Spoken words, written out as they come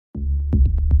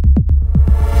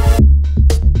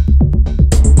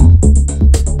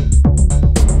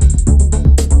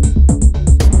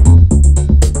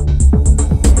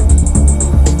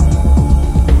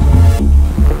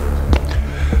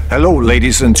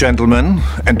Ladies and gentlemen,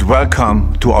 and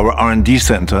welcome to our R&D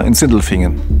center in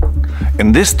Sindelfingen.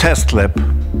 In this test lab,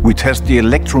 we test the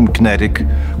electromagnetic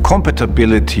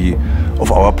compatibility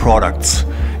of our products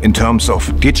in terms of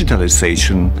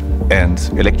digitalization and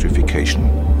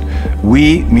electrification.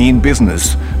 We mean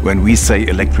business when we say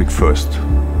electric first.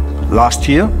 Last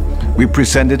year, we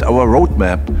presented our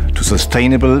roadmap to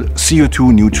sustainable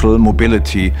CO2-neutral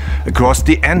mobility across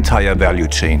the entire value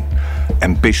chain,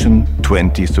 Ambition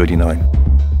 2039.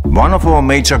 One of our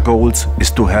major goals is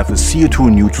to have a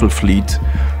CO2-neutral fleet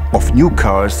of new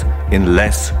cars in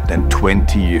less than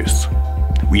 20 years.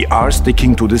 We are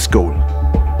sticking to this goal.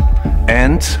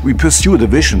 And we pursue the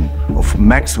vision of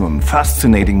maximum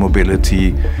fascinating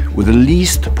mobility with the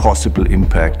least possible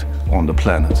impact on the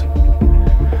planet.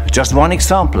 Just one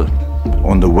example.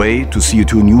 On the way to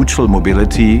CO2-neutral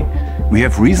mobility, we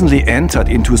have recently entered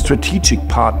into a strategic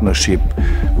partnership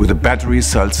with the battery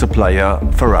cell supplier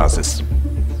Ferasis,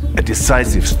 a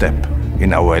decisive step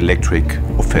in our electric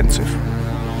offensive.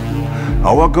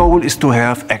 Our goal is to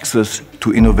have access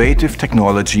to innovative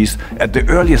technologies at the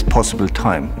earliest possible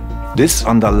time. This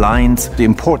underlines the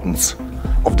importance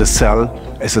of the cell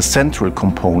as a central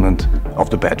component of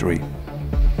the battery.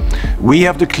 We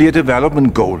have the clear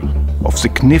development goal of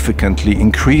significantly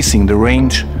increasing the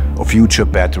range of future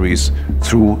batteries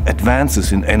through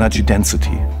advances in energy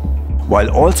density, while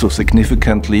also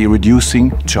significantly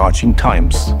reducing charging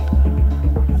times.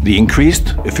 The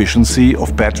increased efficiency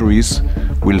of batteries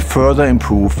will further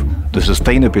improve the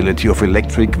sustainability of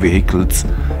electric vehicles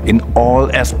in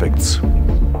all aspects.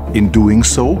 In doing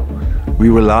so, we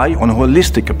rely on a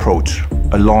holistic approach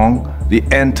along the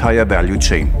entire value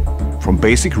chain, from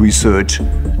basic research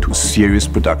to serious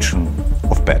production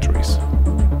of batteries.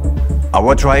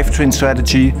 Our drivetrain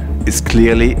strategy is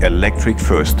clearly electric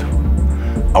first.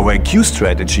 Our EQ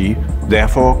strategy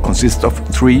therefore consists of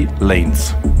 3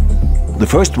 lanes. The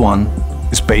first one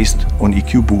is based on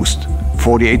EQ Boost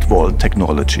 48-volt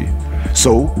technology.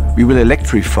 So we will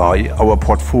electrify our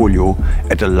portfolio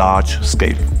at a large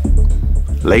scale.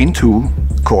 Lane 2,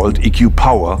 called EQ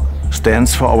Power,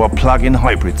 stands for our plug-in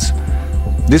hybrids.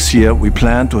 This year we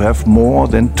plan to have more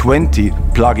than 20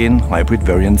 plug-in hybrid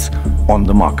variants on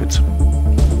the market.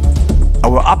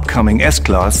 Our upcoming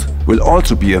S-Class will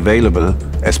also be available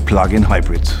as plug-in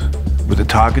hybrid, with a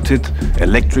targeted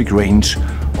electric range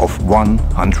of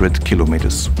 100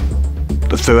 kilometers.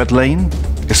 The third lane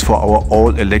is for our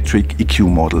all-electric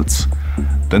EQ models.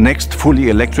 The next fully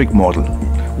electric model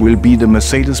will be the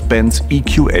Mercedes-Benz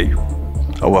EQA,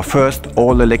 our first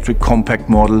all-electric compact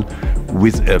model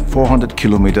with a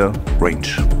 400-kilometer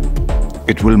range.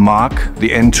 It will mark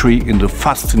the entry in the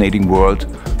fascinating world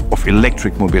of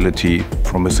electric mobility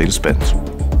from Mercedes-Benz.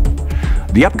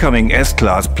 The upcoming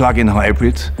S-Class plug-in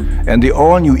hybrid and the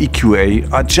all-new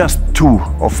EQA are just 2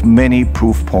 of many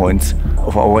proof points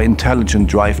of our intelligent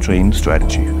drivetrain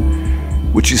strategy,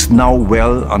 which is now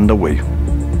well underway.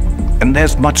 And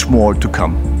there's much more to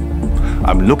come.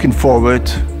 I'm looking forward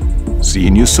to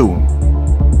seeing you soon.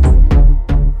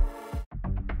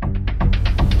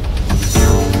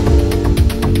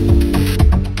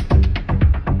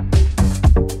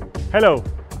 Hello,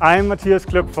 I'm Matthias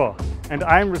Klöpfer and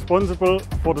I'm responsible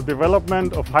for the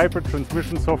development of hybrid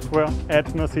transmission software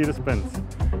at Mercedes-Benz.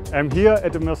 I'm here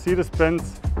at the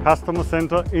Mercedes-Benz Customer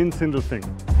Center in Sindelfingen.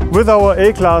 With our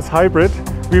A-Class hybrid,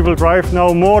 we will drive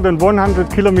now more than 100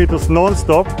 kilometers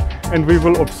non-stop and we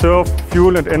will observe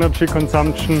fuel and energy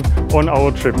consumption on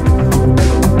our trip.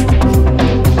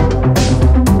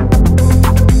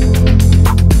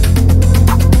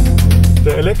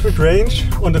 The electric range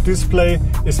on the display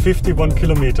is 51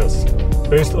 kilometers,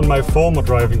 based on my former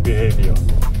driving behavior.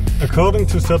 According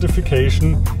to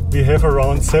certification, we have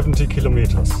around 70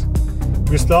 kilometers.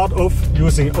 We start off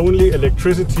using only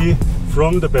electricity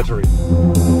from the battery.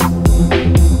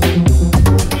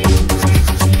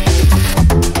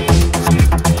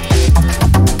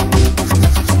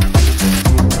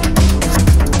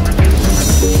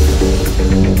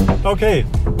 Okay,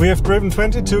 we have driven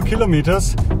 22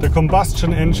 kilometers. The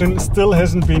combustion engine still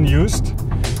hasn't been used.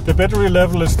 The battery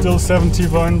level is still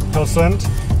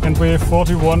 71% and we have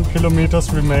 41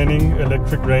 kilometers remaining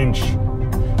electric range.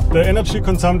 The energy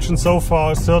consumption so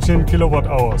far is 13 kilowatt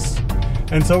hours.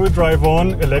 And so we drive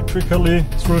on electrically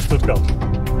through Stuttgart.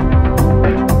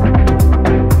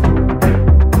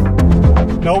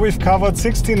 Now we've covered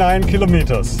 69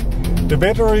 kilometers. The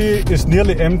battery is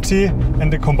nearly empty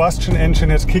and the combustion engine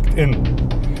has kicked in.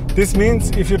 This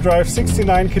means if you drive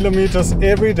 69 kilometers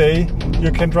every day,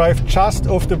 you can drive just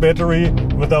off the battery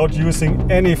without using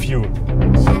any fuel.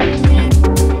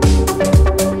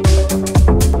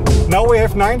 Now we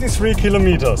have 93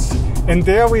 kilometers, and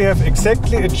there we have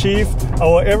exactly achieved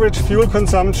our average fuel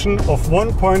consumption of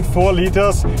 1.4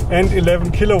 liters and 11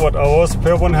 kilowatt hours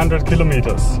per 100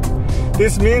 kilometers.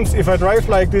 This means if I drive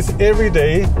like this every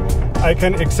day, I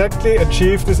can exactly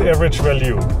achieve this average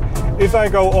value. If I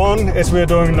go on as we are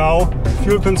doing now,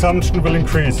 fuel consumption will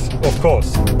increase, of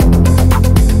course.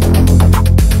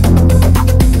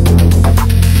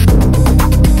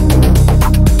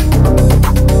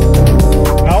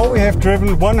 Now we have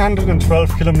driven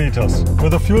 112 kilometers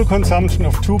with a fuel consumption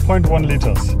of 2.1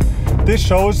 liters. This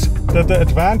shows that the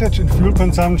advantage in fuel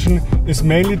consumption is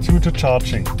mainly due to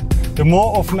charging. The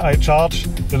more often I charge,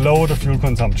 the lower the fuel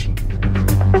consumption.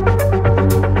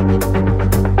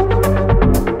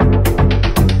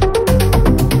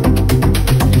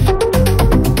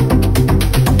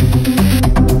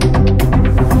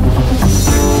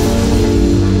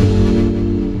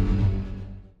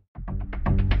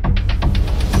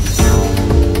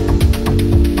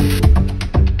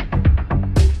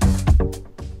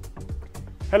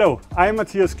 Hello, I'm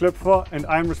Matthias Klöpfer and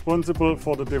I'm responsible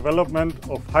for the development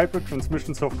of hybrid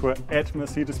transmission software at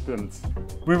Mercedes-Benz.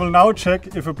 We will now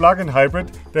check if a plug-in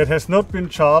hybrid that has not been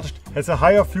charged has a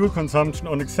higher fuel consumption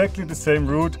on exactly the same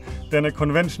route than a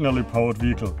conventionally powered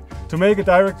vehicle. To make a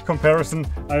direct comparison,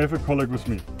 I have a colleague with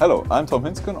me. Hello, I'm Tom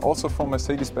Hinsken, also from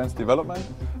Mercedes-Benz Development.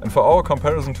 And for our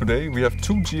comparison today, we have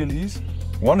two GLEs.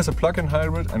 One is a plug-in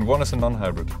hybrid and one is a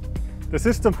non-hybrid. The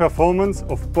system performance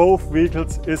of both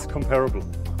vehicles is comparable.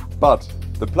 But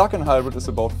the plug-in hybrid is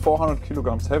about 400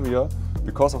 kilograms heavier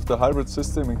because of the hybrid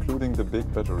system, including the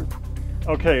big battery.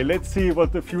 Okay, let's see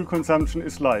what the fuel consumption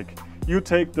is like. You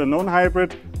take the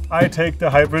non-hybrid, I take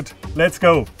the hybrid. Let's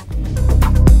go!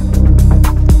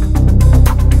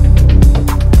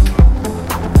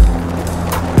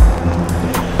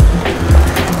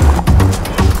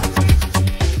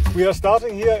 We are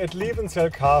starting here at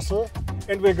Liebenzell Castle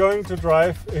and we're going to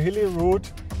drive a hilly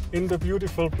route in the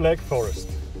beautiful Black Forest.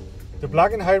 The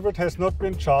plug-in hybrid has not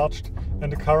been charged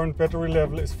and the current battery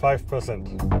level is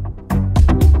 5%.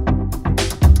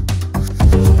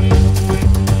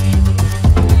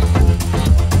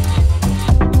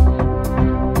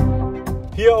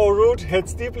 Here our route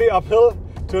heads steeply uphill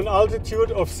to an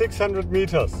altitude of 600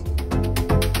 meters.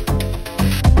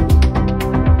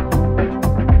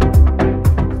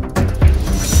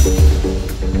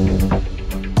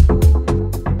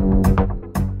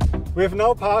 We have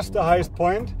now passed the highest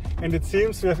point and it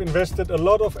seems we have invested a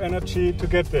lot of energy to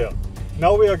get there.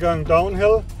 Now we are going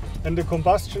downhill and the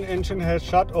combustion engine has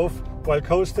shut off while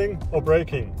coasting or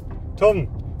braking. Tom,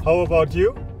 how about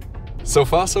you? So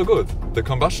far so good. The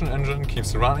combustion engine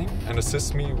keeps running and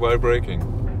assists me while braking.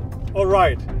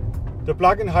 Alright, the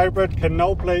plug-in hybrid can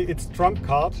now play its trump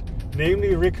card,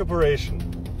 namely recuperation.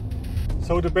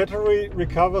 So the battery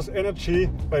recovers energy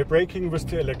by braking with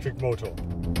the electric motor.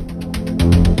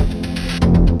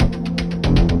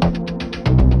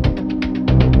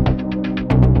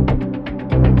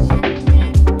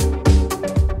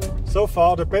 So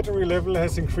far the battery level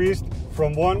has increased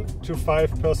from 1 to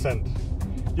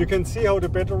 5%. You can see how the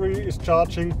battery is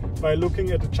charging by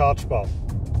looking at the charge bar.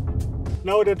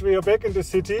 Now that we are back in the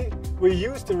city, we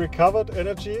use the recovered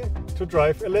energy to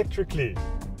drive electrically.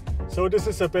 So this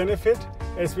is a benefit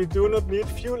as we do not need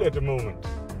fuel at the moment.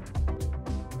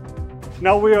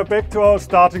 Now we are back to our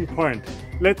starting point.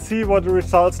 Let's see what the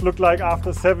results look like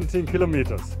after 17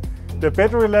 kilometers. The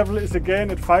battery level is again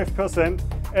at 5%.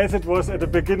 As it was at the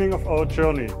beginning of our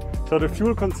journey. So the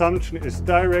fuel consumption is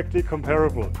directly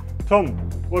comparable. Tom,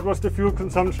 what was the fuel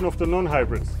consumption of the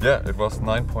non-hybrids? Yeah, it was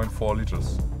 9.4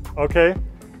 liters. Okay,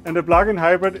 and the plug-in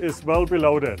hybrid is well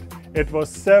below that. It was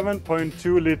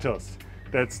 7.2 liters.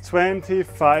 That's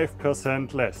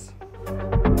 25% less.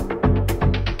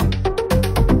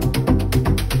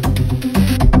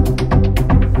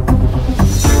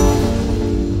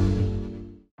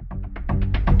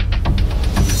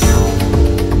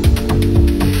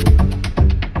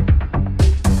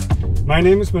 My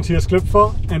name is Matthias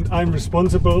Klöpfer and I'm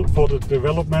responsible for the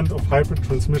development of hybrid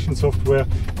transmission software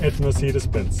at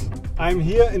Mercedes-Benz. I'm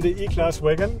here in the E-Class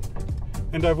wagon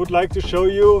and I would like to show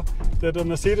you that a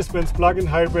Mercedes-Benz plug-in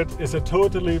hybrid is a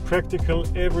totally practical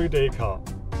everyday car.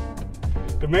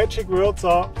 The magic words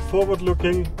are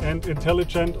forward-looking and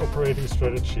intelligent operating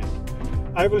strategy.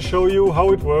 I will show you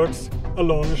how it works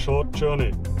along a short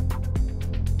journey.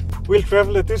 We'll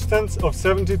travel a distance of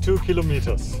 72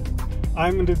 kilometers.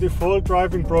 I'm in the default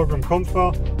driving program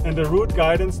Comfort and the route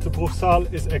guidance to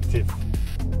Bruchsal is active.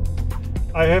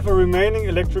 I have a remaining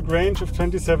electric range of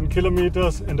 27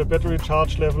 kilometers and a battery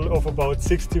charge level of about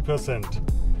 60%.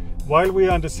 While we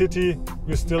are in the city,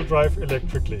 we still drive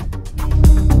electrically.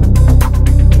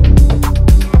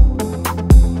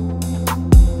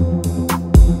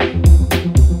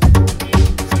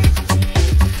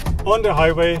 On the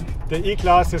highway, the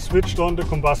E-Class has switched on the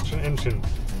combustion engine.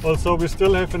 Also, we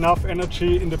still have enough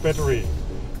energy in the battery.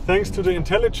 Thanks to the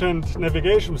intelligent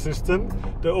navigation system,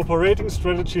 the operating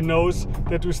strategy knows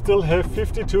that we still have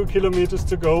 52 kilometers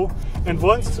to go and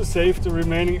wants to save the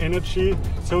remaining energy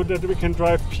so that we can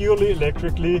drive purely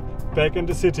electrically back in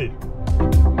the city.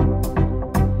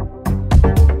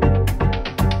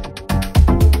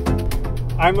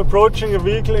 I'm approaching a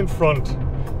vehicle in front.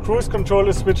 Cruise control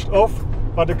is switched off,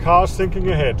 but the car is sinking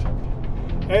ahead.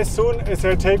 As soon as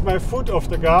I take my foot off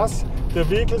the gas, the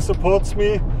vehicle supports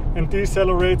me and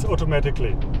decelerates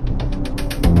automatically.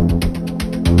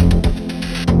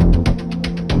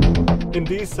 In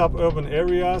these suburban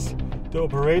areas, the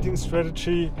operating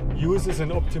strategy uses an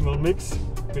optimal mix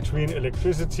between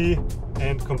electricity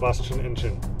and combustion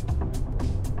engine.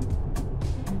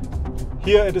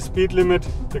 Here at the speed limit,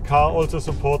 the car also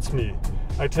supports me.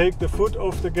 I take the foot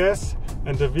off the gas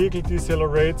and the vehicle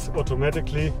decelerates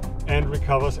automatically and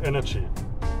recovers energy.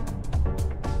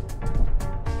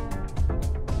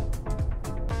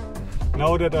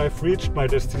 Now that I've reached my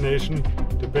destination,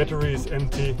 the battery is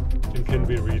empty and can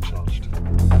be recharged.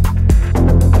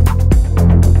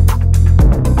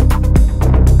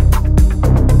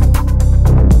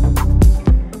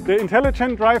 The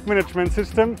intelligent drive management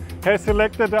system has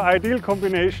selected the ideal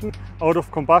combination out of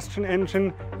combustion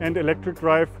engine and electric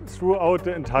drive throughout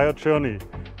the entire journey.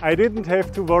 I didn't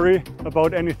have to worry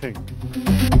about anything.